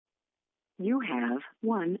You have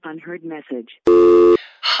one unheard message.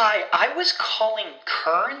 Hi, I was calling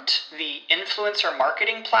Current, the influencer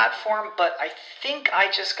marketing platform, but I think I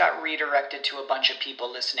just got redirected to a bunch of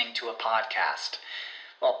people listening to a podcast.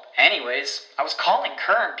 Well, anyways, I was calling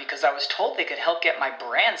Current because I was told they could help get my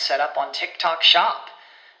brand set up on TikTok Shop,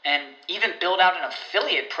 and even build out an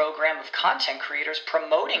affiliate program of content creators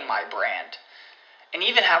promoting my brand, and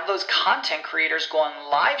even have those content creators go on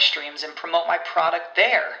live streams and promote my product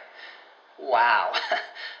there. Wow,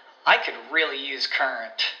 I could really use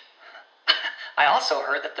Current. I also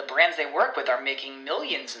heard that the brands they work with are making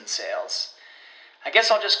millions in sales. I guess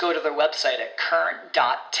I'll just go to their website at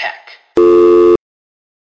current.tech.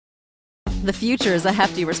 The future is a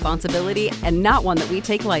hefty responsibility and not one that we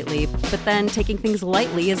take lightly. But then taking things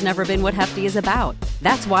lightly has never been what Hefty is about.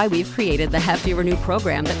 That's why we've created the Hefty Renew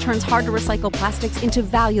program that turns hard-to-recycle plastics into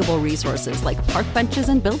valuable resources like park benches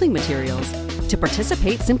and building materials. To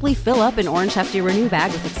participate, simply fill up an orange Hefty Renew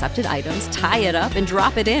bag with accepted items, tie it up, and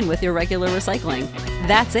drop it in with your regular recycling.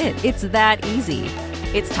 That's it. It's that easy.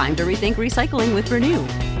 It's time to rethink recycling with Renew.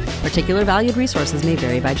 Particular valued resources may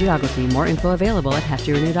vary by geography. More info available at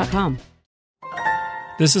heftyrenew.com.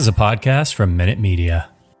 This is a podcast from Minute Media.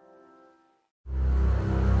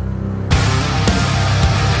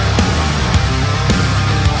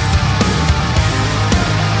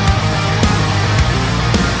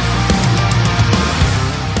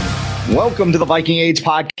 Welcome to the Viking Age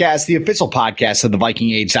podcast, the official podcast of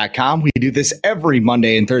thevikingage.com. We do this every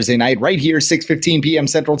Monday and Thursday night right here, 6:15 p.m.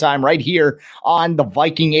 Central Time, right here on the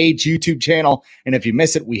Viking Age YouTube channel. And if you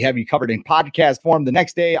miss it, we have you covered in podcast form the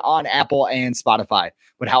next day on Apple and Spotify.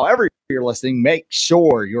 But however you're listening, make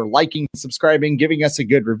sure you're liking, subscribing, giving us a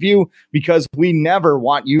good review, because we never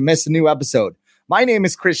want you to miss a new episode. My name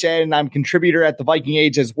is Chris Shad, and I'm a contributor at the Viking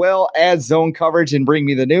Age as well as Zone Coverage and Bring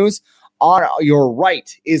Me the News. On your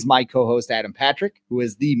right is my co-host, Adam Patrick, who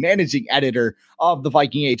is the managing editor of the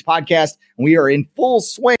Viking Age podcast. And we are in full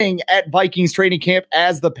swing at Vikings training camp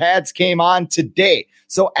as the pads came on today.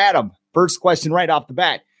 So, Adam, first question right off the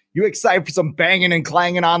bat. You excited for some banging and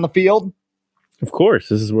clanging on the field? Of course.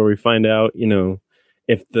 This is where we find out,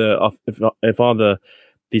 if all the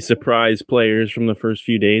surprise players from the first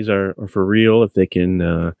few days are for real, if they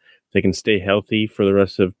can stay healthy for the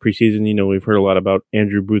rest of preseason. We've heard a lot about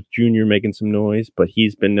Andrew Booth Jr. making some noise, but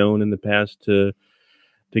he's been known in the past to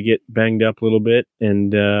get banged up a little bit.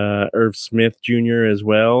 And Irv Smith Jr. as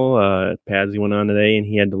well. Pads went on today, and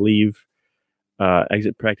he had to leave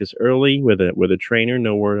exit practice early with a trainer.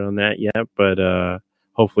 No word on that yet, but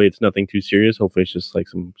hopefully it's nothing too serious. Hopefully it's just like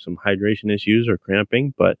some hydration issues or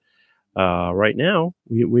cramping. But right now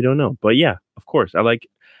we don't know. But yeah, of course, I like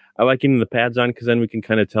getting the pads on, because then we can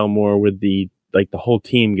kind of tell more with the whole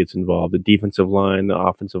team gets involved. The defensive line, the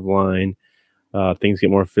offensive line, things get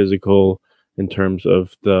more physical in terms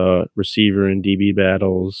of the receiver and DB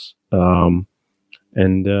battles. Pads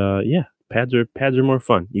are more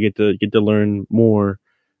fun. You get to learn more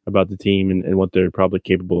about the team and what they're probably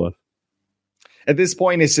capable of. At this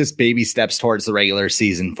point, it's just baby steps towards the regular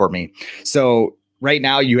season for me. So right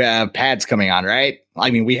now you have pads coming on, right? I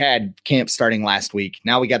mean, we had camp starting last week.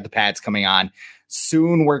 Now we got the pads coming on.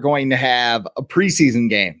 Soon we're going to have a preseason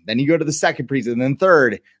game. Then you go to the second preseason, then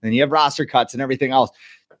third. Then you have roster cuts and everything else,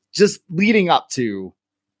 just leading up to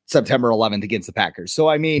September 11th against the Packers. So,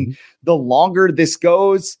 I mean, the longer this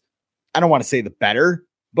goes, I don't want to say the better,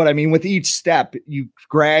 but I mean, with each step, you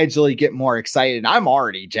gradually get more excited. I'm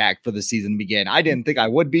already jacked for the season to begin. I didn't think I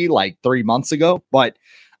would be like 3 months ago, but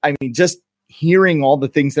I mean, just hearing all the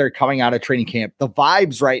things that are coming out of training camp, the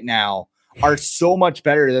vibes right now are so much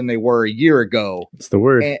better than they were a year ago. It's the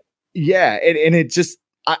word. And it just,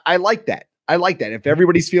 I like that. I like that. If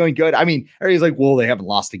everybody's feeling good, I mean, everybody's like, well, they haven't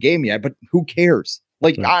lost a game yet, but who cares?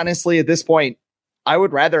 Like, honestly, at this point, I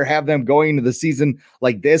would rather have them going into the season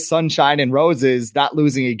like this, sunshine and roses, not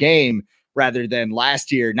losing a game, rather than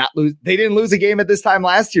last year not lose. They didn't lose a game at this time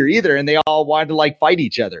last year either, and they all wanted to like fight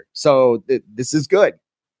each other. So this is good.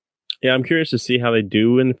 Yeah, I'm curious to see how they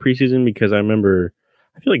do in the preseason, because I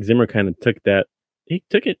feel like Zimmer kind of took it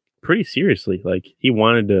pretty seriously. Like, he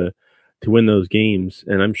wanted to win those games,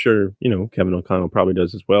 and I'm sure, Kevin O'Connell probably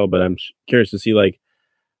does as well, but I'm curious to see like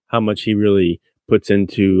how much he really puts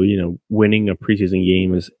into, winning a preseason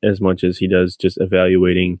game as much as he does just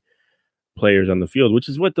evaluating players on the field, which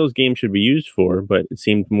is what those games should be used for. But it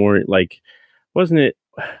seemed more like, was it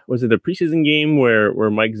the preseason game where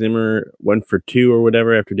Mike Zimmer went for 2 or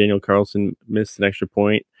whatever after Daniel Carlson missed an extra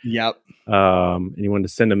point? Yep. And he wanted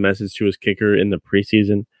to send a message to his kicker in the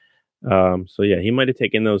preseason. So yeah, he might have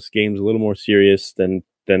taken those games a little more serious than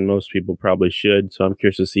most people probably should. So I'm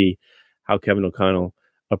curious to see how Kevin O'Connell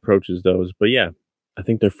approaches those. But yeah, I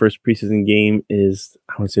think their first preseason game is,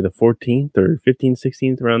 I want to say the 14th or 15th,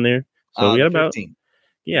 16th, around there. So we got about 15th.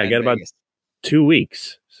 I got about 2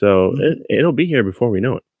 weeks. So it'll be here before we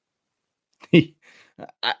know it.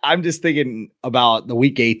 I'm just thinking about the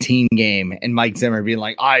week 18 game and Mike Zimmer being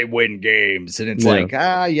like, I win games. And it's like,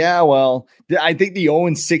 well, I think the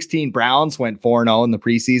 0-16 Browns went 4-0 in the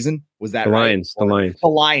preseason. Was that right? The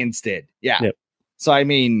Lions did. Yeah. Yep. So, I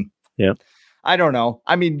mean, I don't know.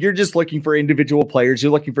 I mean, you're just looking for individual players.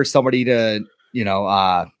 You're looking for somebody to,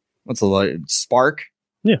 spark.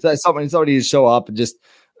 Yeah. Somebody to show up and just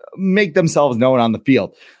make themselves known on the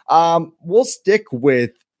field. We'll stick with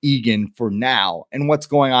Egan for now and what's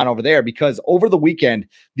going on over there, because over the weekend,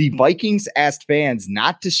 the Vikings asked fans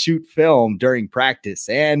not to shoot film during practice.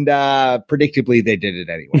 And predictably, they did it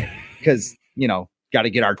anyway, because, got to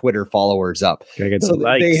get our Twitter followers up. So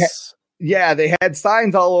likes. They had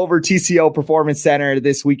signs all over TCO Performance Center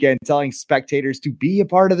this weekend telling spectators to be a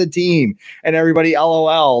part of the team, and everybody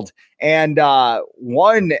LOL'd. And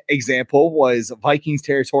one example was Vikings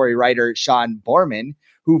territory writer Sean Borman,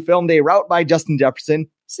 who filmed a route by Justin Jefferson.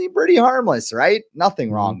 Seemed pretty harmless, right? Nothing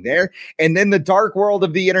wrong there. And then the dark world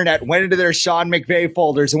of the internet went into their Sean McVay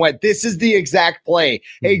folders and went, this is the exact play.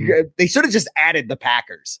 Hey, they should have just added the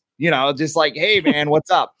Packers, just like, hey, man, what's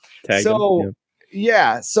up? So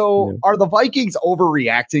are the Vikings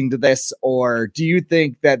overreacting to this, or do you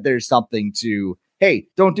think that there's something to, hey,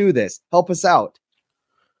 don't do this, help us out?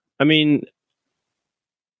 I mean,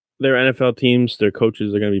 they're NFL teams, their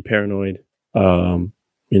coaches are going to be paranoid.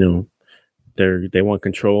 They want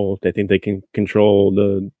control. They think they can control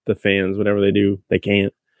the fans. Whatever they do, they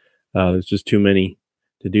can't. There's just too many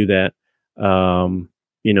to do that.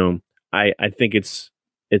 I think it's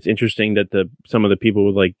interesting that some of the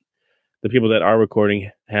people the people that are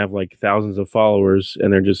recording have like thousands of followers,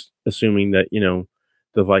 and they're just assuming that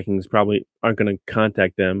the Vikings probably aren't going to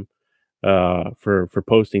contact them for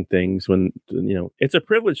posting things, when it's a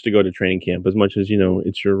privilege to go to training camp. As much as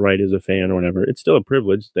it's your right as a fan or whatever, it's still a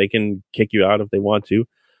privilege. They can kick you out if they want to.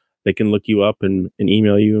 They can look you up and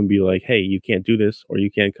email you and be like, hey, you can't do this, or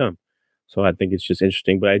you can't come. So I think it's just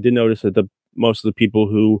interesting. But I did notice that most of the people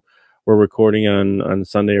who were recording on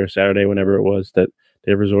Sunday or Saturday, whenever it was, that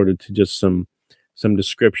they resorted to just some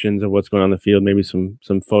descriptions of what's going on the field, maybe some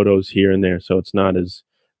photos here and there, so it's not as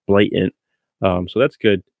blatant. So that's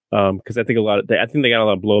good. Because I think they got a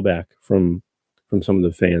lot of blowback from some of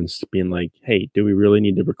the fans being like, hey, do we really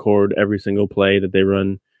need to record every single play that they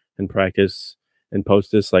run in practice and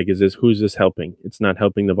post this? Like, who's this helping? It's not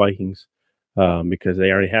helping the Vikings, because they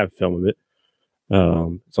already have film of it.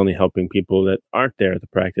 It's only helping people that aren't there at the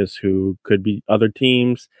practice, who could be other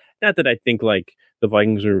teams. Not that I think like the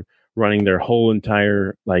Vikings are running their whole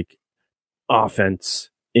entire like offense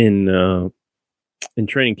in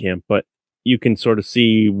training camp, but you can sort of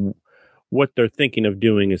see what they're thinking of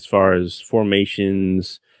doing as far as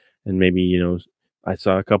formations, and maybe, I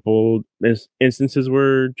saw a couple instances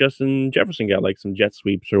where Justin Jefferson got like some jet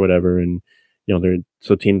sweeps or whatever, and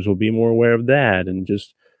so teams will be more aware of that, and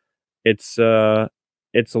just it's a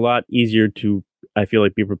lot easier to, I feel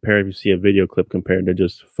like, be prepared if you see a video clip compared to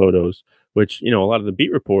just photos, which a lot of the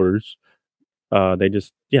beat reporters they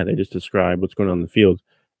just describe what's going on in the field.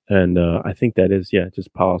 And I think that is,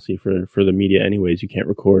 just policy for the media anyways. You can't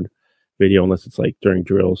record video unless it's like during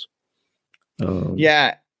drills.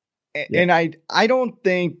 And I don't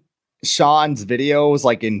think Sean's video was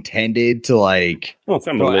like intended to like,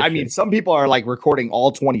 I mean, some people are like recording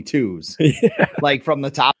all 22s, like from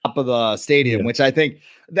the top of the stadium, which I think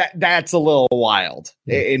that's a little wild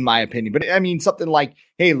in my opinion. But I mean, something like,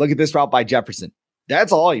 hey, look at this route by Jefferson.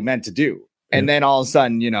 That's all he meant to do. And then all of a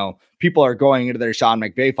sudden, people are going into their Sean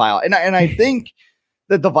McVay file. And I think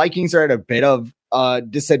that the Vikings are at a bit of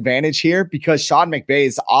disadvantage here, because Sean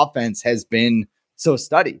McVay's offense has been so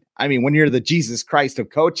studied. I mean, when you're the Jesus Christ of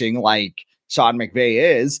coaching, like Sean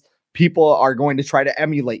McVay is, people are going to try to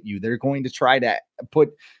emulate you. They're going to try to put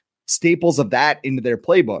staples of that into their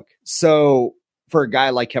playbook. So for a guy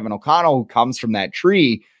like Kevin O'Connell, who comes from that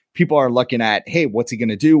tree, people are looking at, hey, what's he going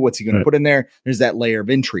to do? What's he going to put in there? There's that layer of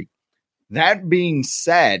intrigue. That being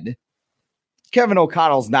said, Kevin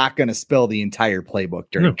O'Connell's not going to spill the entire playbook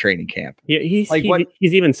during training camp. Yeah, he's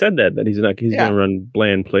even said that he's going to run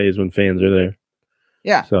bland plays when fans are there.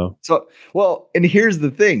 Yeah. So well, and here's the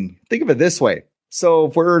thing. Think of it this way. So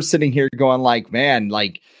if we're sitting here going like, man,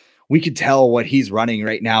 like we could tell what he's running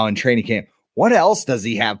right now in training camp. What else does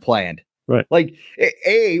he have planned? Right. Like,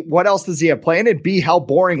 A, what else does he have planned? And B, how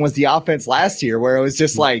boring was the offense last year, where it was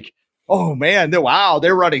just like, oh man, they're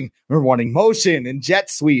running motion and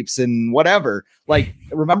jet sweeps and whatever. Like,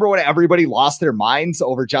 remember when everybody lost their minds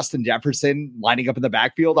over Justin Jefferson lining up in the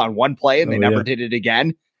backfield on one play and they never did it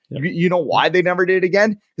again? Yeah. You know why they never did it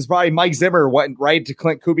again? Because probably Mike Zimmer went right to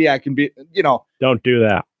Clint Kubiak and don't do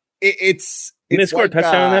that. It's they scored a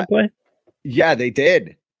touchdown on that play? Yeah, they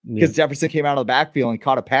did. Because Jefferson came out of the backfield and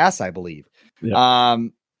caught a pass, I believe. Yeah.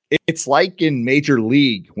 It's like in Major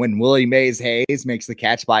League when Willie Mays Hayes makes the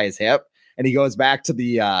catch by his hip and he goes back to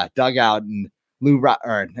the dugout and Lou Brown.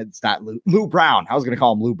 I was going to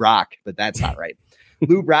call him Lou Brock, but that's not right.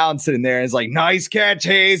 Lou Brown sitting there and is like, nice catch,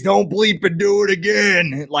 Hayes. Don't bleep and do it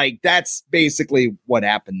again. Like, that's basically what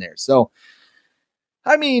happened there. So,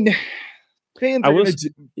 I mean, fans are going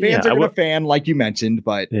to fan, like you mentioned,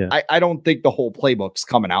 but I don't think the whole playbook's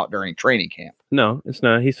coming out during training camp. No, it's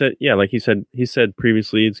not. He said, like he said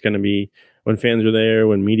previously, it's going to be when fans are there,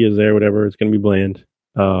 when media's there, whatever, it's going to be bland.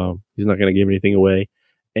 He's not going to give anything away.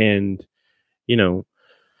 And,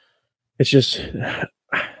 it's just,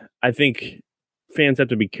 I think fans have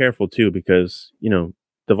to be careful too, because, the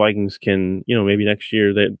Vikings can, maybe next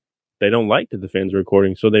year that they don't like that the fans are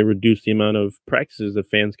recording. So they reduce the amount of practices that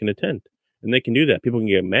fans can attend. And they can do that. People can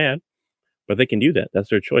get mad, but they can do that. That's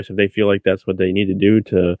their choice. If they feel like that's what they need to do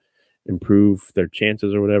to improve their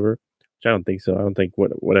chances or whatever, which I don't think so. I don't think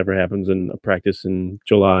whatever happens in a practice in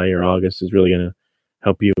July or August is really going to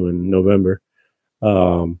help you in November.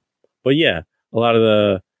 But yeah, a lot of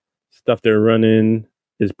the stuff they're running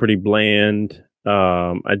is pretty bland.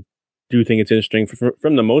 I do think it's interesting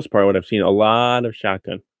from the most part. What I've seen, a lot of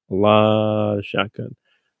shotgun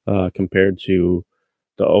compared to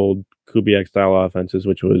the old Kubiak style offenses,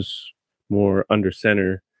 which was more under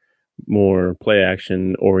center, more play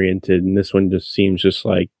action oriented. And this one just seems just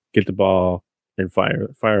like get the ball and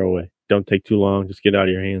fire away. Don't take too long. Just get out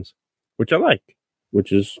of your hands, which I like,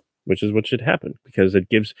 which is what should happen, because it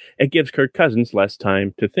gives Kirk Cousins less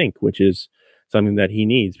time to think, which is something that he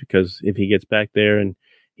needs, because if he gets back there and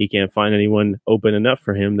he can't find anyone open enough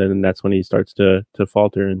for him, then that's when he starts to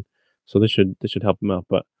falter. And so this should help him out.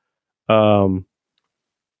 But,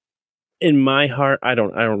 in my heart, I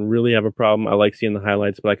don't really have a problem. I like seeing the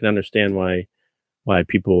highlights, but I can understand why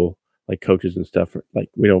people, like coaches and stuff, are like,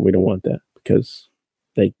 we don't want that, because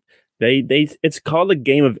they it's called a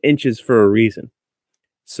game of inches for a reason.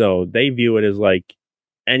 So they view it as like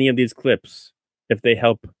any of these clips, if they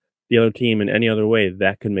help the other team in any other way,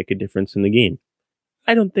 that could make a difference in the game.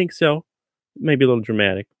 I don't think so. Maybe a little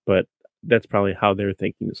dramatic, but that's probably how they're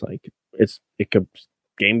thinking. It's like it could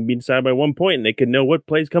game be decided by 1 point, and they could know what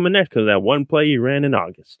play's coming next because that one play you ran in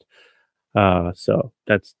August. So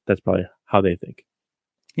that's probably how they think.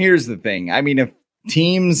 Here's the thing. I mean, if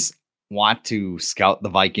teams want to scout the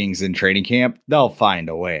Vikings in training camp, they'll find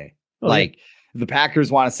a way. If the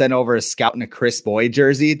Packers want to send over a scout in a Chris Boyd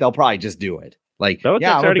jersey, they'll probably just do it. Like,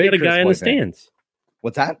 Belichick's already got a guy in the stands.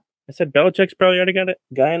 What's that? I said Belichick's probably already got a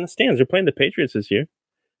guy in the stands. They're playing the Patriots this year.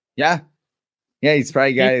 Yeah, he's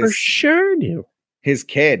probably got for sure do. His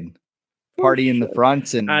kid party in the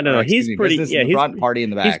front, and I don't know. He's pretty. Yeah, he's front, party in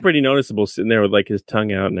the back. He's pretty noticeable sitting there with like his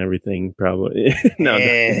tongue out and everything. Probably. No.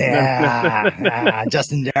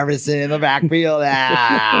 Justin Jefferson in the backfield.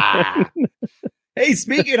 Hey,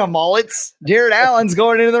 speaking of mullets, Jared Allen's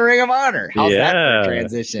going into the Ring of Honor. How's that for a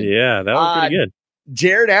transition? Yeah, that was pretty good.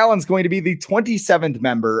 Jared Allen's going to be the 27th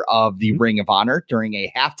member of the Ring of Honor during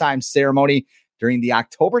a halftime ceremony during the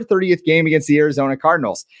October 30th game against the Arizona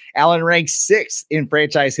Cardinals. Allen ranks 6th in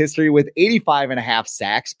franchise history with 85.5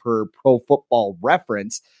 sacks per Pro Football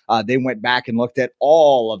Reference. They went back and looked at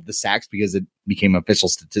all of the sacks because it became an official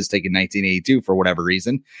statistic in 1982 for whatever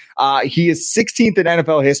reason. He is 16th in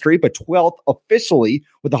NFL history, but 12th officially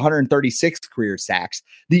with 136 career sacks.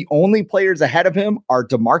 The only players ahead of him are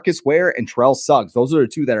DeMarcus Ware and Terrell Suggs. Those are the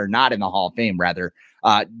two that are not in the Hall of Fame, rather.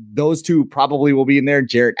 Those two probably will be in there.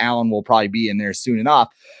 Jared Allen will probably be in there soon enough.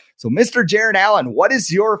 So, Mr. Jared Allen, what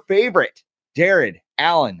is your favorite Jared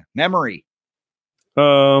Allen memory?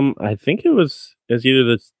 I think it was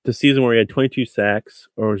either the season where he had 22 sacks,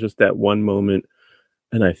 or it was just that one moment.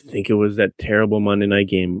 And I think it was that terrible Monday night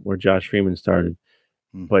game where Josh Freeman started.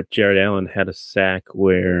 But Jared Allen had a sack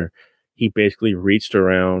where he basically reached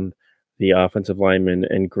around the offensive lineman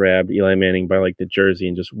and grabbed Eli Manning by like the jersey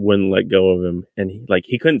and just wouldn't let go of him. And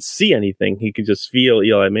he couldn't see anything. He could just feel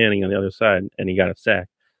Eli Manning on the other side, and he got a sack.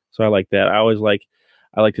 So I like that. I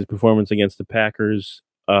liked his performance against the Packers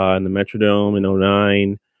in the Metrodome in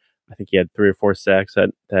 2009. I think he had 3 or 4 sacks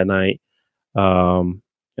that night.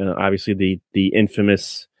 Obviously the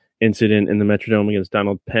infamous incident in the Metrodome against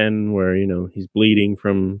Donald Penn where, he's bleeding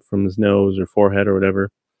from his nose or forehead or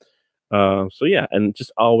whatever. So yeah, and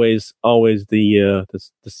just always the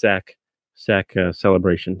sack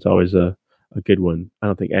celebration. It's always a good one. I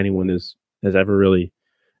don't think anyone has ever really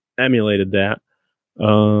emulated that.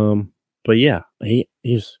 But yeah,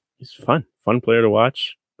 he's fun player to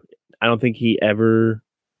watch. I don't think he ever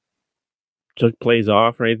took plays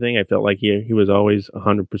off or anything. I felt like he was always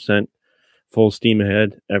 100% full steam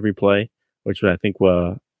ahead every play, which I think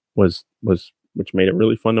was which made it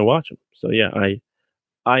really fun to watch him. So yeah,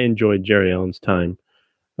 I enjoyed Jerry Allen's time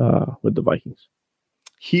with the Vikings.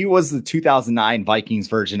 He was the 2009 Vikings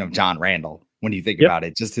version of John Randall. When you think about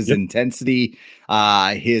it, just his intensity,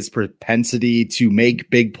 his propensity to make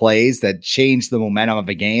big plays that changed the momentum of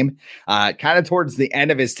a game. Kind of towards the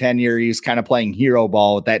end of his tenure, he was kind of playing hero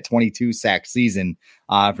ball with that 22 sack season.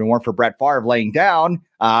 If it weren't for Brett Favre laying down,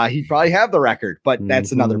 he'd probably have the record, but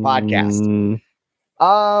that's another podcast.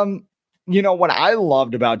 What I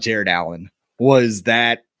loved about Jared Allen was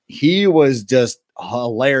that he was just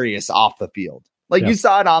hilarious off the field. Like you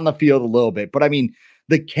saw it on the field a little bit, but I mean,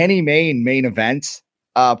 the Kenny Mayne main event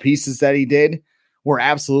pieces that he did were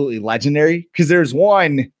absolutely legendary, because there's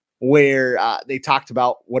one where they talked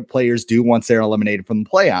about what players do once they're eliminated from the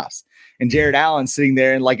playoffs. And Jared Allen sitting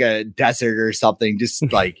there in like a desert or something,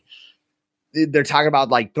 just like they're talking about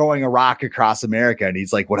like throwing a rock across America. And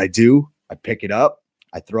he's like, what I do, I pick it up,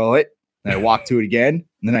 I throw it, and I walk to it again,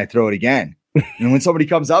 and then I throw it again. And when somebody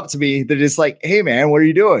comes up to me, they're just like, hey man, what are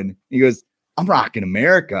you doing? He goes, I'm rocking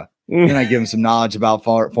America. And I give him some knowledge about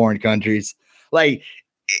foreign countries. Like,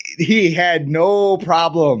 he had no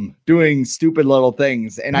problem doing stupid little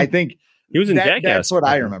things. And I think he was in Jackass. That's what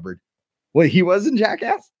I remembered. Well, he was in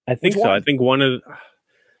Jackass? I think so. I think one of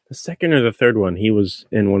the second or the third one, he was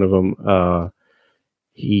in one of them.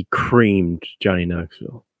 He creamed Johnny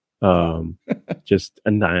Knoxville. Just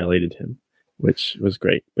annihilated him, which was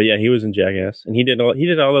great. But yeah, he was in Jackass. And he did all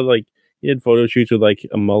the like, he did photo shoots with like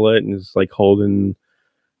a mullet and is like holding,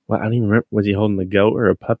 well, I don't even remember, was he holding the goat or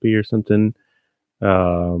a puppy or something?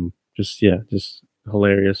 Just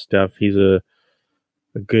hilarious stuff. He's a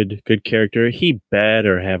good character. He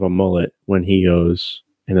better have a mullet when he goes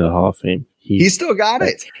into the Hall of Fame. He still got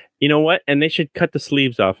it. You know what? And they should cut the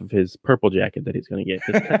sleeves off of his purple jacket that he's going to get.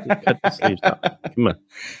 Just cut the sleeves off. Come on.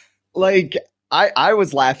 Like, I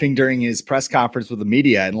was laughing during his press conference with the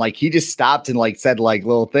media, and like he just stopped and like said like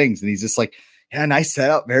little things, and he's just like, yeah, nice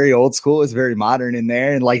setup, very old school, it's very modern in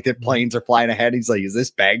there, and like the planes are flying ahead. He's like, is this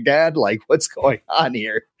Baghdad? Like, what's going on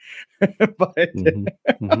here? But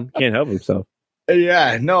can't help himself.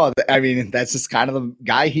 Yeah, no, I mean, that's just kind of the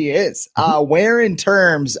guy he is. Where in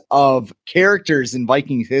terms of characters in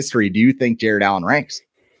Vikings history do you think Jared Allen ranks?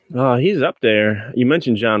 He's up there. You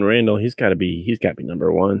mentioned John Randall. He's got to be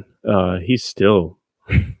number one. He's still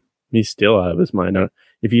out of his mind.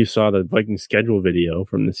 If you saw the Viking schedule video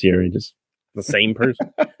from this year, just the same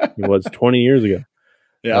person he was 20 years ago.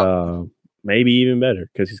 Yeah, maybe even better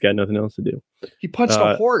because he's got nothing else to do. He punched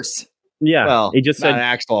a horse. Yeah, well, he just said an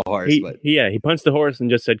actual horse. He punched the horse and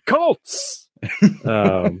just said Colts.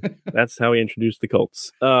 That's how he introduced the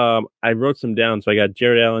Colts. I wrote some down, so I got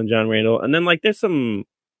Jared Allen, John Randall, and then like there's some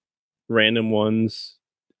random ones.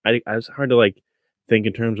 I was hard to like think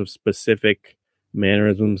in terms of specific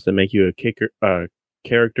mannerisms that make you a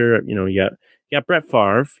character. You know, you got Brett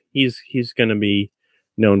Favre. He's gonna be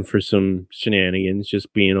known for some shenanigans,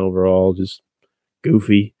 just being overall just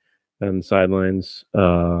goofy on the sidelines.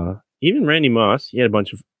 Even Randy Moss, he had a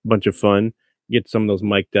bunch of fun. Get some of those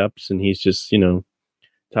mic'd ups, and he's just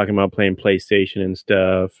talking about playing PlayStation and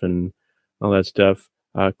stuff and all that stuff.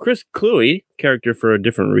 Chris Cluey, character for a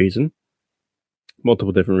different reason,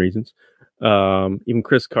 multiple different reasons. Even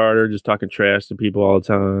Chris Carter, just talking trash to people all the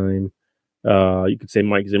time. You could say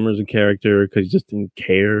Mike Zimmer's a character because he just didn't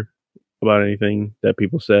care about anything that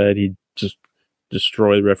people said. He'd just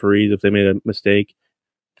destroy the referees if they made a mistake.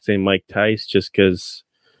 Say Mike Tice just because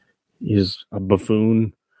he's a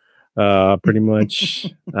buffoon, pretty much.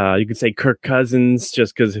 You could say Kirk Cousins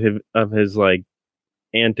just because of his like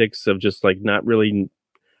antics of just like not really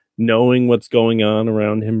knowing what's going on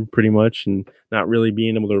around him, pretty much, and not really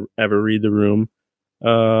being able to ever read the room.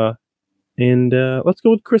 And let's go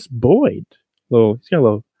with Chris Boyd. He's got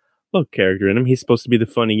a little character in him. He's supposed to be the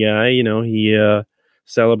funny guy. He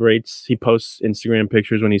celebrates. He posts Instagram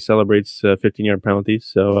pictures when he celebrates 15-yard penalties.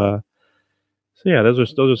 So yeah, those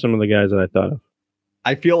are some of the guys that I thought of.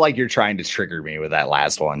 I feel like you're trying to trigger me with that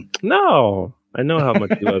last one. No, I know how much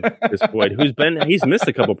you love Chris Boyd. He's missed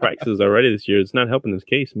a couple practices already this year. It's not helping his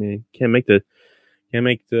case, man. Can't make the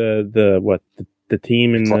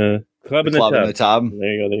team in the club in the tub.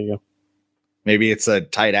 There you go. Maybe it's a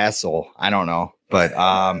tight asshole. I don't know, but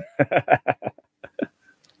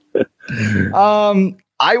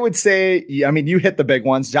I would say, I mean, you hit the big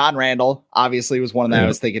ones. John Randall obviously was one of them I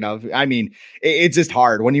was thinking of. I mean, it's just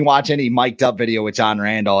hard when you watch any mic'd up video with John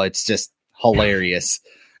Randall. It's just hilarious.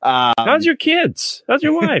 How's your kids? How's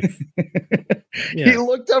your wife? He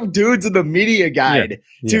looked up dudes in the media guide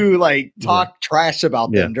to like talk trash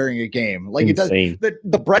about them during a game. Like insane. It does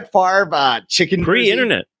the Brett Favre chicken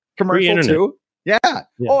pre-internet commercial too. Yeah.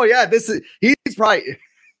 Oh yeah. He's probably.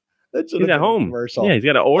 He's at home. Commercial. Yeah, he's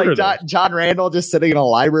got to order. Like John Randall just sitting in a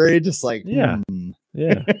library, just like yeah.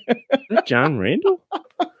 John Randall.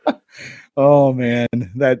 Oh man,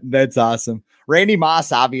 that's awesome. Randy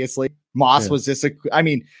Moss, obviously. Moss was just I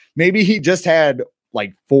mean, maybe he just had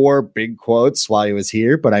like 4 big quotes while he was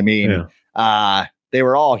here, but I mean, they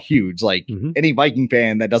were all huge. Like any Viking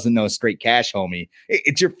fan that doesn't know straight cash, homie,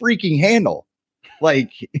 it's your freaking handle.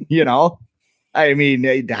 Like, you know. I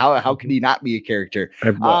mean, how can he not be a character?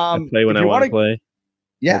 I play when I want to play.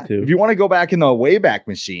 Yeah. If you want to go back in the Wayback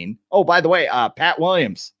Machine. Oh, by the way, Pat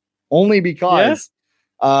Williams, only because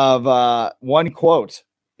of one quote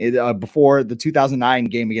before the 2009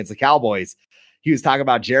 game against the Cowboys. He was talking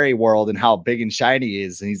about Jerry World and how big and shiny he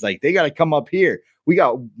is. And he's like, they got to come up here. We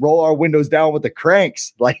got to roll our windows down with the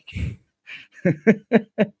cranks. Like,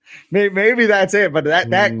 maybe that's it. But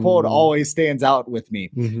that quote always stands out with me.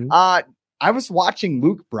 I was watching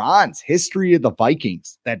Luke Braun's History of the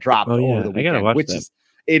Vikings that dropped over the weekend,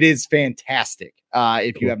 it is fantastic.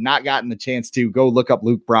 If you have not gotten the chance to go look up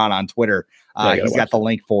Luke Braun on Twitter, he's got the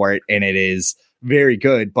link for it, and it is very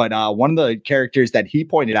good. But one of the characters that he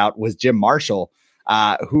pointed out was Jim Marshall,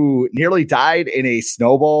 who nearly died in a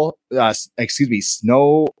snowmobile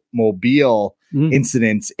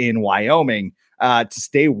incident in Wyoming. To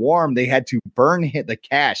stay warm, they had to burn the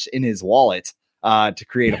cash in his wallet to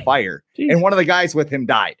create a fire. And one of the guys with him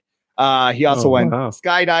died. He also went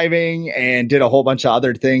skydiving and did a whole bunch of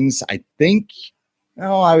other things. I think,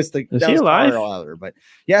 I was thinking, is he alive? But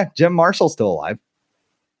yeah, Jim Marshall's still alive.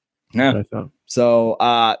 Yeah. So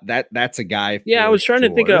that's a guy. Yeah, I was trying to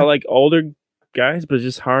think of like older guys, but it's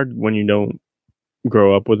just hard when you don't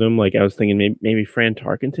grow up with them. Like I was thinking maybe Fran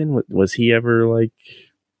Tarkenton. Was he ever like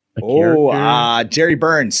a character? Jerry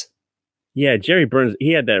Burns. Yeah, Jerry Burns,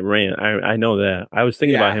 he had that rant. I know that. I was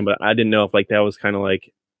thinking about him, but I didn't know if like that was kind of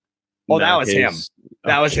like. Oh, that was him.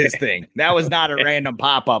 That was his thing. That was not a random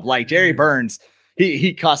pop up. Like Jerry Burns,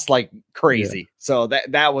 he cussed like crazy. Yeah. So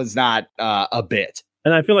that was not a bit.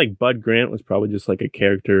 And I feel like Bud Grant was probably just like a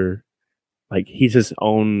character. Like he has his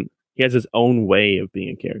own way of being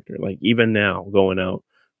a character. Like even now, going out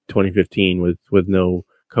 2015 with no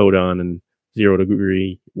coat on and 0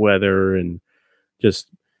 degree weather and just.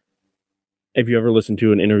 If you ever listen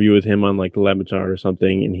to an interview with him on like the Lebatard or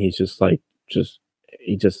something, and he's just like,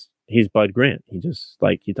 he's Bud Grant. He just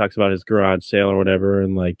like, he talks about his garage sale or whatever.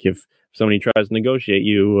 And like, if somebody tries to negotiate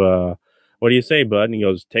you, what do you say, Bud? And he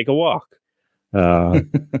goes, take a walk.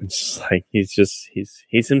 It's like,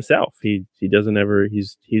 he's himself. He doesn't ever,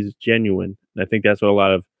 he's genuine. And I think that's what a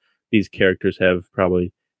lot of these characters have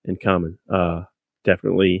probably in common.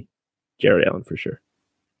 Definitely Jared Allen for sure.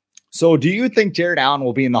 So do you think Jared Allen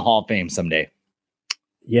will be in the Hall of Fame someday?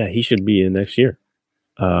 Yeah, he should be in next year.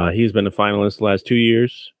 He's been a finalist the last 2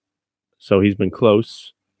 years, so he's been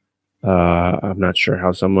close. I'm not sure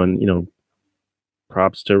how someone,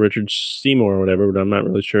 props to Richard Seymour or whatever, but I'm not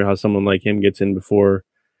really sure how someone like him gets in before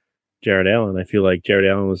Jared Allen. I feel like Jared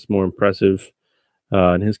Allen was more impressive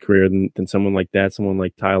in his career than someone like that, someone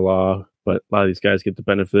like Ty Law. But a lot of these guys get the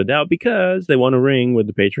benefit of the doubt because they won a ring with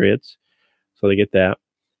the Patriots, so they get that.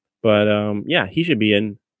 But yeah, he should be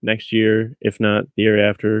in next year, if not the year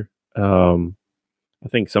after. I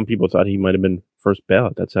think some people thought he might have been first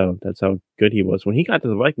ballot. That's how good he was. When he got to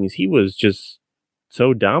the Vikings, he was just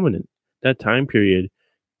so dominant. That time period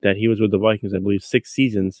that he was with the Vikings, I believe 6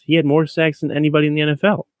 seasons, he had more sacks than anybody in the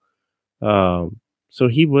NFL. So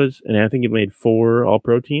he was, and I think it made 4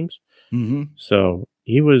 All-Pro teams. Mm-hmm. So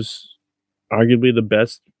he was arguably the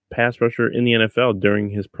best pass rusher in the NFL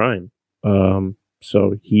during his prime.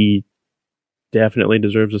 So he definitely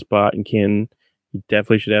deserves a spot and he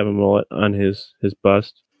definitely should have a mullet on his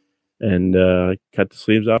bust and cut the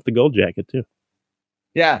sleeves off the gold jacket too.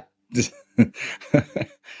 Yeah.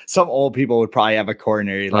 Some old people would probably have a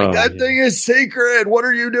coronary like that thing is sacred. What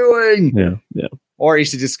are you doing? Yeah. Or you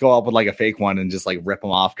should just go up with like a fake one and just like rip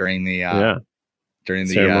them off during the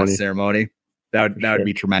ceremony. That would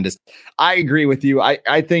be tremendous. I agree with you.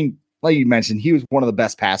 I think, like you mentioned, he was one of the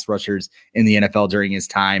best pass rushers in the NFL during his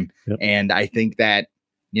time. Yep. And I think that,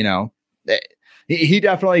 he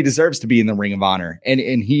definitely deserves to be in the Ring of Honor. And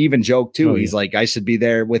he even joked too. He's like, I should be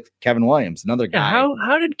there with Kevin Williams, another guy.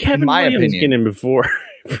 How did Kevin Williams get in before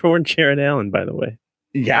Jared Allen, by the way?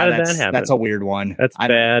 Yeah, how did that happen? That's a weird one. That's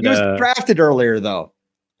bad. He was drafted earlier though.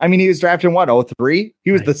 I mean, he was drafted in what, 03?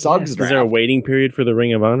 He was the Suggs draft. Is there a waiting period for the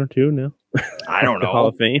Ring of Honor too? No, I don't know. Hall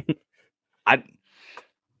of Fame.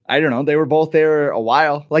 I don't know. They were both there a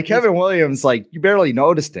while. Like Kevin Williams, like you barely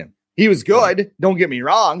noticed him. He was good. Don't get me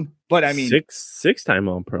wrong, but I mean, six-time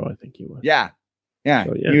All-Pro. I think he was. Yeah.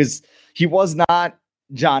 So, He was not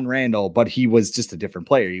John Randall, but he was just a different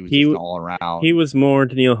player. He was just an all around. He was more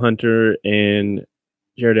Daniil Hunter, and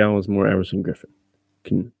Jared Allen was more Everson Griffin.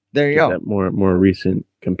 There you go. That more recent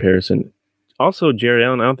comparison. Also, Jared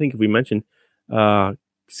Allen, I don't think we mentioned,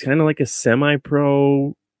 it's kind of like a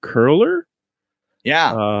semi-pro curler.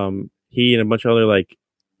 Yeah. He and a bunch of other like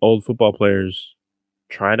old football players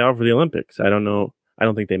tried out for the Olympics. I don't know. I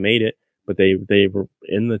don't think they made it, but they were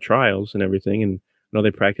in the trials and everything. And I know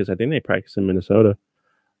they practice. I think they practice in Minnesota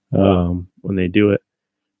when they do it.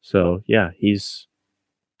 So yeah, he's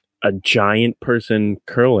a giant person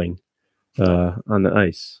curling on the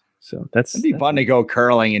ice. So it'd be fun to go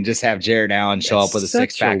curling and just have Jared Allen show up with a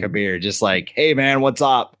 6-pack of beer, just like, hey man, what's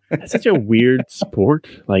up? It's such a weird sport.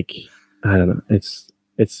 Like, I don't know.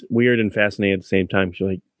 It's weird and fascinating at the same time.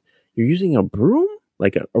 You're like, you're using a broom,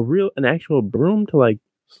 like an actual broom to like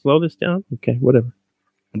slow this down. Okay, whatever.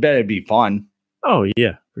 I bet it'd be fun. Oh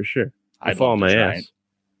yeah, for sure. I'd fall on my ass.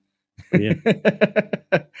 Yeah.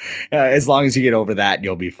 As long as you get over that,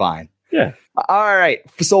 you'll be fine. Yeah. All right.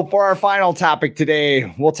 So for our final topic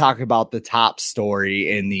today, we'll talk about the top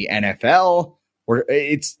story in the NFL. Where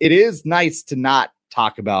it is nice to not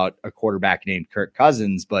talk about a quarterback named Kirk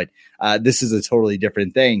Cousins, but this is a totally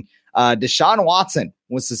different thing. Deshaun Watson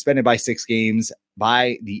was suspended by 6 games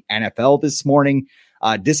by the NFL this morning.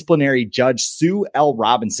 Disciplinary judge Sue L.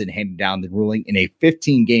 Robinson handed down the ruling in a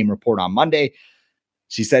 15-game report on Monday.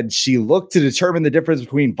 She said she looked to determine the difference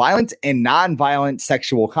between violent and nonviolent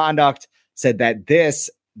sexual conduct, said that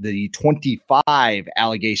the 25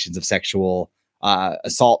 allegations of sexual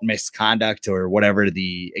assault misconduct or whatever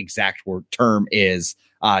the exact term is,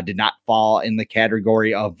 did not fall in the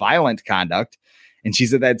category of violent conduct. And she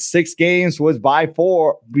said that 6 games was by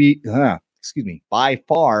far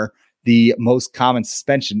the most common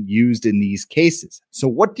suspension used in these cases. So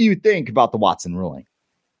what do you think about the Watson ruling?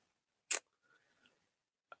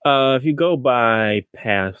 If you go by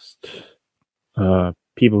past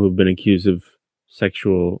people who've been accused of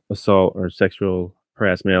sexual assault or sexual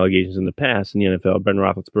harassment allegations in the past in the NFL, Ben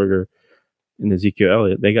Roethlisberger and Ezekiel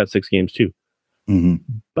Elliott, they got 6 games too. Mm-hmm.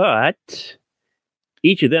 But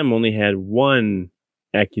each of them only had 1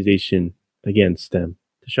 accusation against them.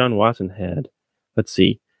 Deshaun Watson had, let's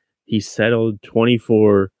see, he settled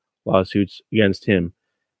 24 lawsuits against him,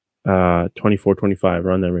 24, 25,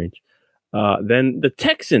 around that range. Then the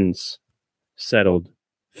Texans settled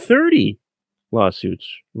 30 lawsuits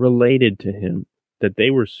related to him that they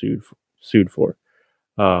were sued for.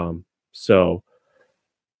 So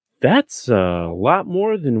that's a lot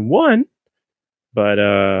more than 1,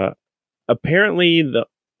 but apparently the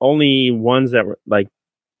only ones that were like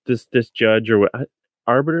this judge or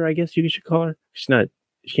arbiter, I guess you should call her. She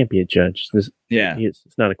can't be a judge.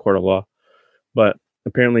 It's not a court of law, but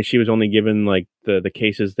apparently she was only given like the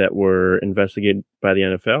cases that were investigated by the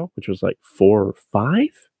NFL, which was like 4 or 5.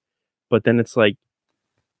 But then it's like,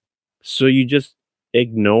 so you just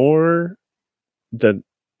ignore the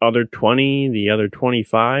other 20, the other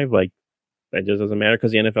 25, like that just doesn't matter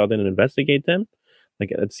because the NFL didn't investigate them.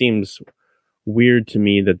 Like it seems weird to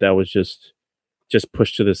me that was just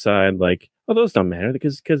pushed to the side. Like, oh, those don't matter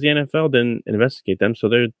because the NFL didn't investigate them, so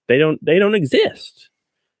they don't exist.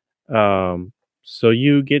 So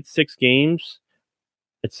you get 6 games.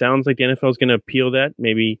 It sounds like the NFL is going to appeal that,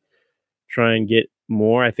 maybe try and get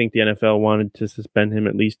more. I think the NFL wanted to suspend him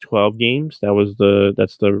at least 12 games.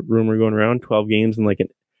 That's the rumor going around. 12 games and like an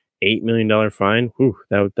 $8 million fine. Whew,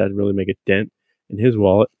 that'd really make a dent in his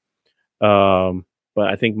wallet. But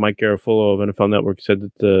I think Mike Garafolo of NFL Network said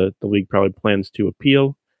that the league probably plans to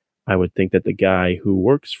appeal. I would think that the guy who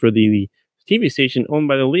works for the TV station owned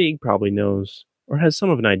by the league probably knows or has some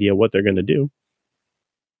of an idea what they're going to do.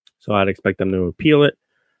 So I'd expect them to appeal it.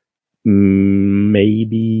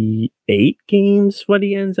 Maybe 8 games, what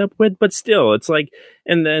he ends up with. But still, it's like,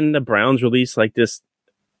 and then the Browns released like this,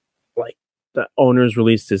 like the owners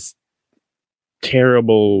released this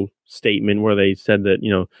terrible statement where they said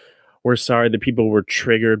that, we're sorry that people were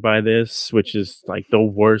triggered by this, which is like the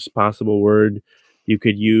worst possible word you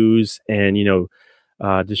could use. And,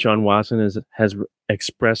 Deshaun Watson has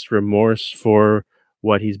expressed remorse for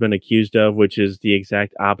what he's been accused of, which is the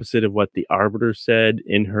exact opposite of what the arbiter said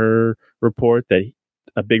in her report, that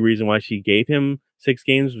a big reason why she gave him 6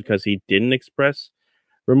 games because he didn't express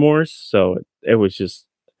remorse. So it was just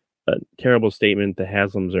a terrible statement. The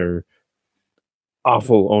Haslams are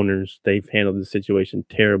awful owners. They've handled the situation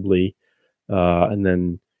terribly. And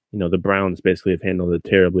then, the Browns basically have handled it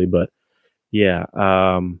terribly. But yeah,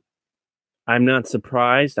 I'm not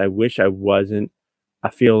surprised. I wish I wasn't. I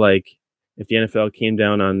feel like if the NFL came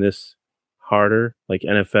down on this harder, like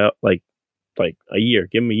NFL, like a year,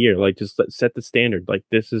 give them a year, like just set the standard. Like,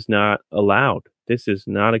 this is not allowed. This is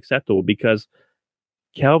not acceptable, because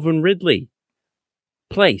Calvin Ridley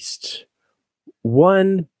placed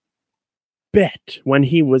one bet when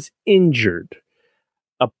he was injured,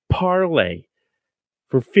 a parlay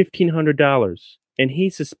for $1,500, and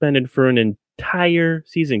he's suspended for an entire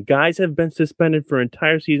season. Guys have been suspended for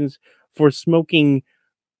entire seasons for smoking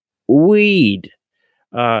weed.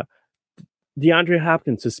 DeAndre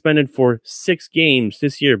Hopkins suspended for 6 games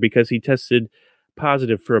this year because he tested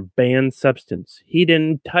positive for a banned substance. He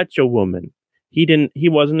didn't touch a woman. He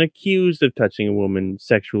wasn't accused of touching a woman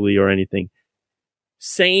sexually or anything.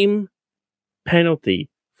 Same penalty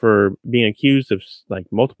for being accused of like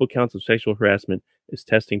multiple counts of sexual harassment is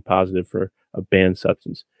testing positive for a banned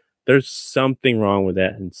substance. There's something wrong with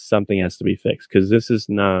that, and something has to be fixed, because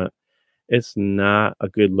it's not a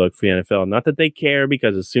good look for the NFL. Not that they care,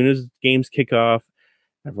 because as soon as games kick off,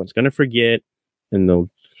 everyone's going to forget, and they'll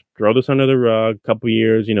throw this under the rug. A couple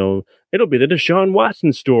years, it'll be the Deshaun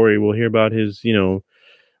Watson story. We'll hear about his,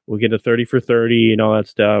 we'll get a 30 for 30 and all that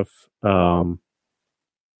stuff. But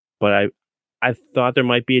I thought there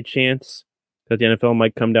might be a chance that the NFL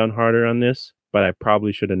might come down harder on this, but I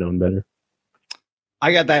probably should have known better.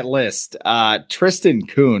 I got that list. Tristan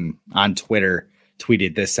Kuhn on Twitter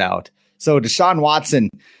tweeted this out. So Deshaun Watson,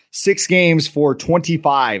 6 games for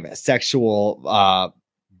 25 sexual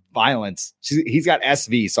violence. He's got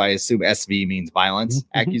SV, so I assume SV means violence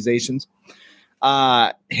accusations.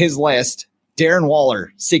 His list: Darren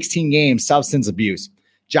Waller, 16 games, substance abuse.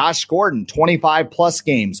 Josh Gordon, 25 plus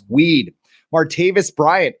games, weed. Martavis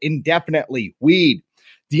Bryant, indefinitely, weed.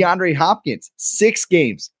 DeAndre Hopkins, 6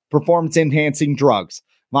 games, performance enhancing drugs.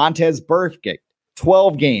 Montez Burfict,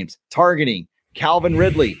 12 games, targeting. Calvin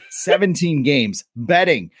Ridley, 17 games,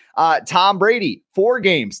 betting. Tom Brady, 4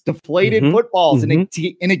 games, deflated footballs in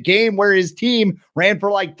a game where his team ran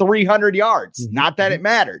for like 300 yards. Not that it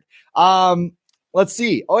mattered. Let's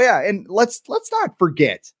see. Oh yeah, and let's not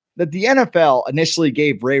forget that the NFL initially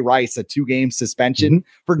gave Ray Rice a 2-game suspension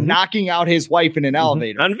for knocking out his wife in an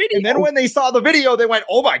elevator. On video. And then when they saw the video, they went,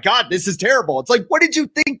 "Oh my God, this is terrible." It's like, what did you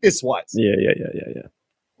think this was? Yeah.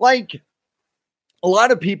 Like, a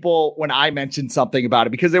lot of people, when I mentioned something about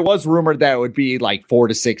it, because it was rumored that it would be like 4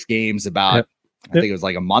 to 6 games about, I think it was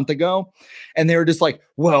like a month ago. And they were just like,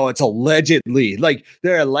 well, it's allegedly, like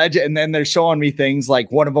they're alleged. And then they're showing me things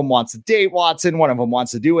like one of them wants to date Watson. One of them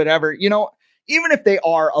wants to do whatever, even if they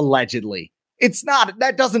are allegedly, it's not,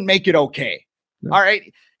 that doesn't make it okay. No. All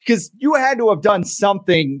right. Because you had to have done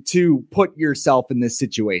something to put yourself in this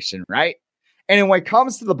situation. Right. And when it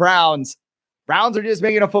comes to the Browns are just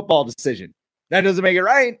making a football decision. That doesn't make it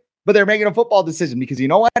right, but they're making a football decision because you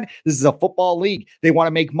know what? This is a football league. They want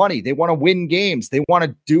to make money. They want to win games. They want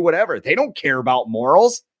to do whatever. They don't care about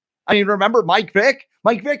morals. I mean, remember Mike Vick?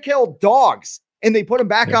 Mike Vick killed dogs and they put him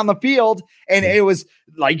back on the field. And it was,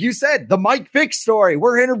 like you said, the Mike Vick story.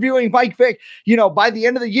 We're interviewing Mike Vick. By the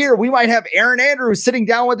end of the year, we might have Aaron Andrews sitting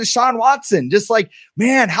down with Deshaun Watson. Just like,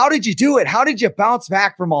 man, how did you do it? How did you bounce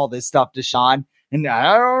back from all this stuff, Deshaun? And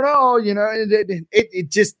I don't know,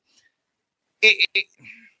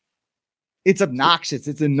 it's obnoxious.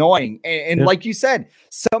 It's annoying. And like you said,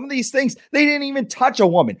 some of these things, they didn't even touch a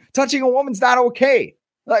woman. Touching a woman's not okay.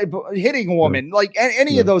 Like hitting a woman, like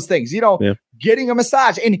any of those things, getting a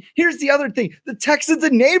massage. And here's the other thing. The Texans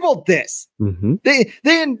enabled this.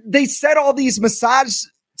 They set all these massage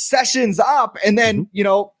sessions up and then,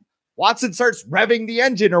 Watson starts revving the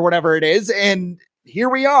engine or whatever it is. And here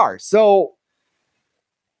we are. So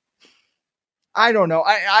I don't know.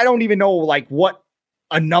 I don't even know like what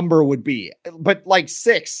a number would be, but like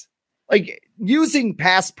 6, like using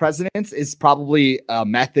past precedents is probably a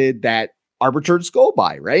method that arbiters go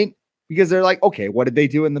by, right? Because they're like, okay, what did they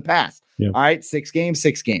do in the past? Yeah. All right, 6 games.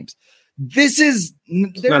 There is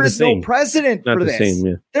no precedent for this.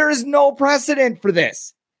 There is no precedent for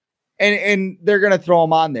this. And they're going to throw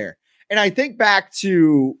them on there. And I think back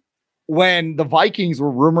to when the Vikings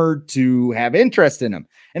were rumored to have interest in him.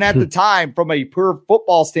 And at the time, from a pure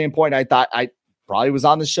football standpoint, I thought I probably was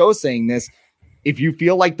on the show saying this. If you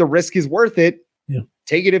feel like the risk is worth it,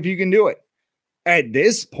 take it if you can do it. at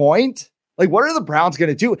this point, like, what are the Browns going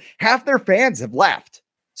to do? Half their fans have left.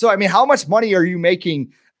 So, I mean, how much money are you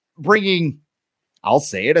making bringing, I'll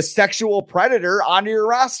say it, a sexual predator onto your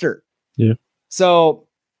roster? Yeah. So,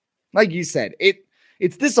 like you said,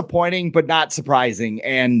 it's disappointing, but not surprising.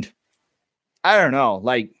 And I don't know,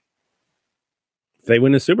 like, if they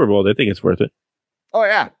win the Super Bowl, they think it's worth it. oh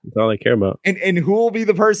yeah, That's all they care about. And who will be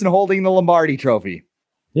the person holding the Lombardi Trophy?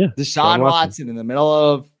 Yeah, Deshaun Watson in the middle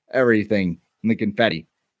of everything in the confetti.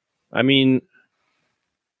 I mean,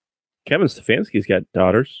 Kevin Stefanski's got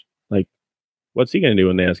daughters. Like, what's he going to do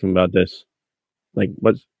when they ask him about this? Like,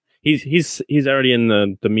 what's he's already in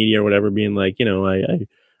the media or whatever, being like, you know, I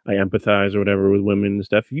empathize or whatever with women and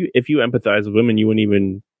stuff. If you empathize with women, you wouldn't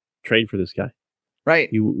even trade for this guy, right?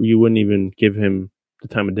 You wouldn't even give him the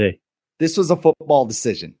time of day. This was a football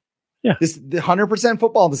decision. Yeah, the 100%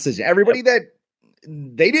 football decision. Everybody that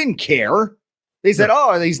they didn't care. They said,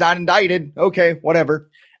 "Oh, he's not indicted. Okay, whatever."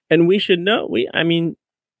 And we should know. We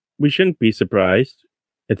shouldn't be surprised.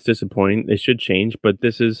 It's disappointing. It should change, but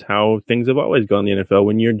this is how things have always gone in the NFL.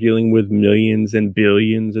 When you're dealing with millions and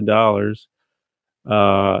billions of dollars,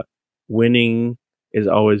 winning is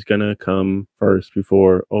always going to come first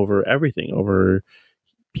over everything, over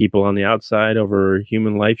people on the outside, over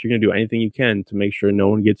human life. You're going to do anything you can to make sure no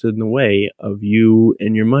one gets in the way of you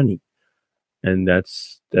and your money. And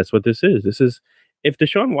that's what this is. This is, if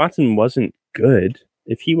Deshaun Watson wasn't good,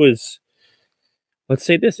 if he was, let's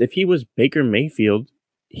say this, if he was Baker Mayfield,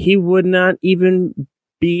 he would not even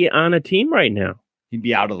be on a team right now. He'd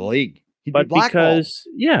be out of the league. But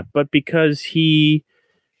because he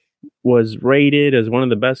was rated as one of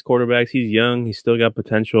the best quarterbacks, he's young, he's still got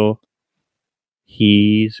potential.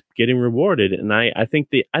 He's getting rewarded, and I think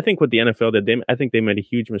what the NFL did, I think they made a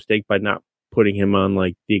huge mistake by not putting him on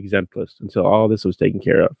like the exempt list until all this was taken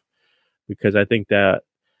care of, because I think that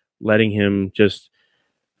letting him just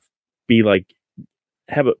be like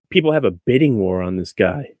people have a bidding war on this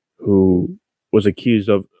guy who was accused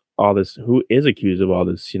of all this, who is accused of all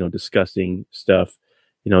this, disgusting stuff.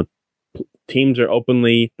 Teams are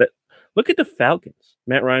openly, but look at the Falcons.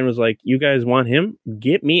 Matt Ryan was like, "You guys want him?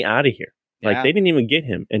 Get me out of here." Like, they didn't even get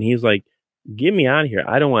him. And he's like, "Get me out of here.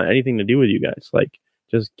 I don't want anything to do with you guys. Like,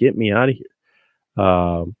 just get me out of here."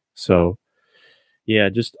 So, yeah,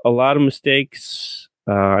 just a lot of mistakes.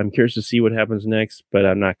 I'm curious to see what happens next, but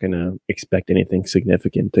I'm not going to expect anything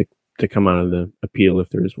significant to come out of the appeal if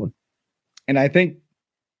there is one. And I think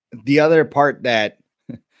the other part that,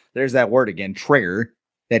 there's that word again, trigger,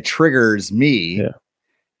 that triggers me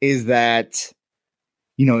is that,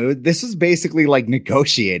 this was basically like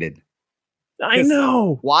negotiated. I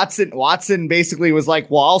know. Watson basically was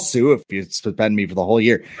like, "Well, I'll sue if you suspend me for the whole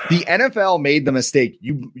year." The NFL made the mistake.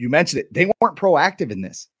 You mentioned it. They weren't proactive in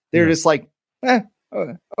this. They're just like,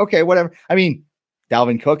 okay, whatever. I mean,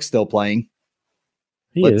 Dalvin Cook's still playing.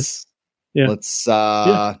 Let's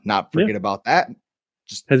not forget about that.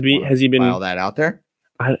 Just has he been file that out there?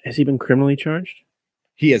 Has he been criminally charged?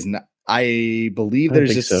 He has not. I believe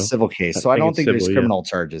there's just a civil case, so I don't think there's criminal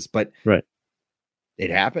charges. But it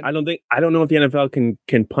happened. I don't know if the NFL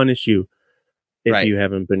can punish you if you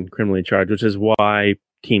haven't been criminally charged, which is why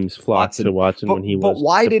teams flocked to Watson when he was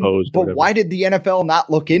deposed. But why did the NFL not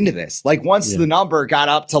look into this? Like, once the number got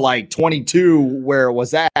up to like 22, where it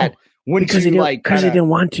was at, because they didn't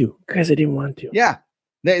want to. Yeah,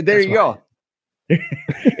 there you go.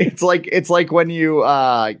 It's like when you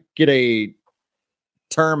get a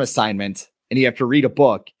term assignment and you have to read a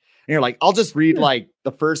book. And you're like, I'll just read like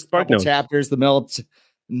the first couple chapters, the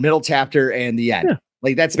middle chapter, and the end. Yeah.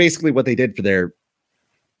 Like, that's basically what they did for their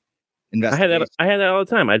investigation. I had that all the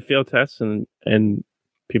time. I'd fail tests and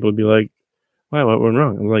people would be like, "Wow, what went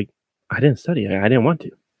wrong?" I'm like, "I didn't study. I didn't want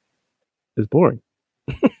to. It's boring.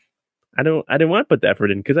 I didn't want to put the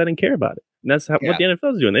effort in because I didn't care about it." And that's what the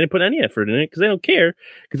NFL is doing. They didn't put any effort in it because they don't care,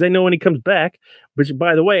 because they know when he comes back, which,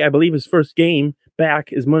 by the way, I believe his first game back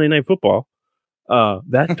is Monday Night Football.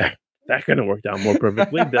 That couldn't have worked out more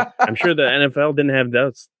perfectly. I'm sure the NFL didn't have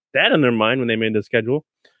that in their mind when they made the schedule.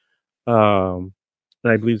 And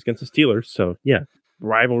I believe it's against the Steelers. So, yeah,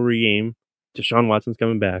 rivalry game. Deshaun Watson's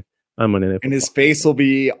coming back on Monday Night Football. And his face will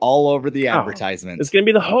be all over the advertisements. It's going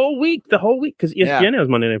to be the whole week, because ESPN has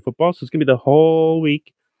Monday Night Football. So it's going to be the whole week.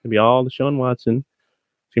 It's going to be all Deshaun Watson.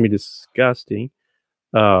 It's going to be disgusting.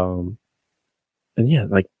 And yeah,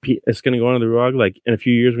 like, it's going to go under the rug. Like, in a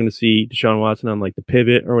few years, we're going to see Deshaun Watson on like the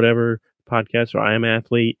Pivot or whatever podcast, or I Am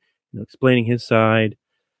Athlete, explaining his side.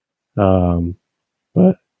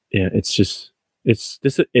 But yeah, it's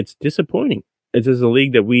disappointing. It's just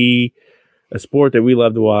a sport that we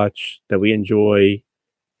love to watch, that we enjoy,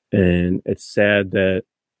 and it's sad that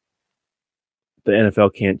the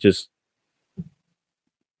NFL can't just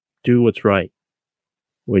do what's right,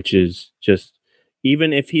 which is just,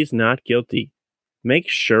 even if he's not guilty, make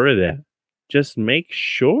sure of that. Just make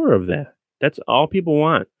sure of that. That's all people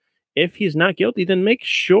want. If he's not guilty, then make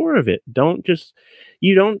sure of it.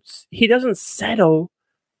 He doesn't settle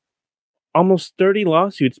almost 30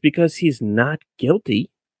 lawsuits because he's not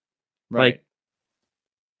guilty. Right. Like,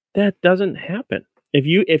 that doesn't happen.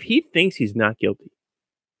 If he thinks he's not guilty,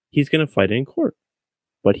 he's going to fight it in court.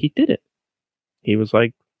 But he did it. He was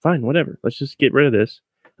like, fine, whatever. Let's just get rid of this.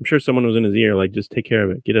 I'm sure someone was in his ear, like, just take care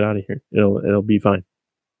of it. Get it out of here. It'll be fine.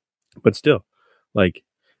 But still, like,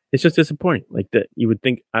 it's just disappointing. Like, that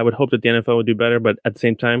I would hope that the NFL would do better, but at the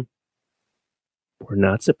same time, we're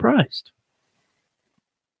not surprised.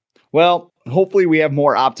 Well, hopefully we have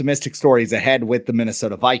more optimistic stories ahead with the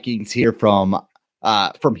Minnesota Vikings here from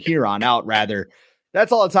here on out, rather.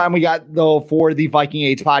 That's all the time we got, though, for the Viking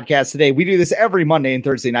Age podcast today. We do this every Monday and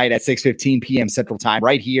Thursday night at 6:15 p.m. Central Time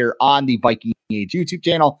right here on the Viking Age YouTube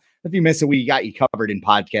channel. If you miss it, we got you covered in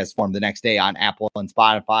podcast form the next day on Apple and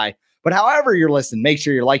Spotify. But however you're listening, make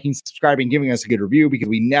sure you're liking, subscribing, giving us a good review, because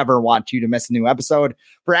we never want you to miss a new episode.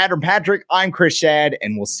 For Adam Patrick, I'm Chris Shad,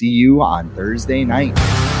 and we'll see you on Thursday night.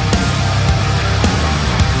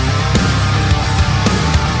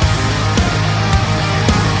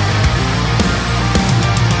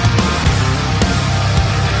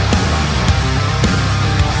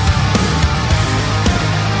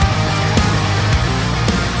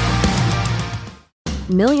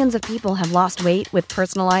 Millions of people have lost weight with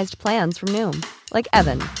personalized plans from Noom. Like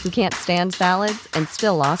Evan, who can't stand salads and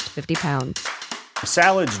still lost 50 pounds.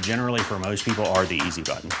 Salads generally for most people are the easy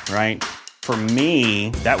button, right? For me,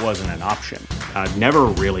 that wasn't an option. I never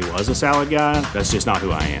really was a salad guy. That's just not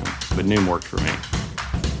who I am. But Noom worked for me.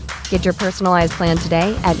 Get your personalized plan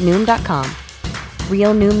today at Noom.com.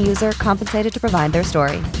 Real Noom user compensated to provide their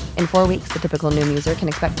story. In 4 weeks, the typical Noom user can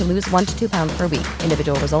expect to lose 1 to 2 pounds per week.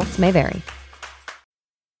 Individual results may vary.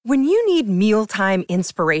 When you need mealtime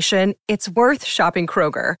inspiration, it's worth shopping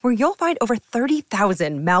Kroger, where you'll find over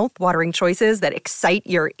 30,000 mouth-watering choices that excite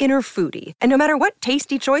your inner foodie. And no matter what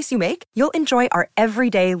tasty choice you make, you'll enjoy our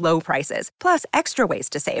everyday low prices, plus extra ways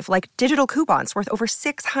to save, like digital coupons worth over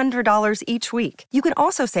 $600 each week. You can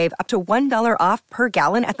also save up to $1 off per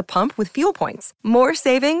gallon at the pump with fuel points. More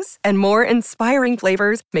savings and more inspiring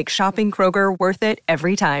flavors make shopping Kroger worth it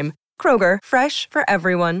every time. Kroger, fresh for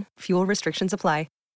everyone. Fuel restrictions apply.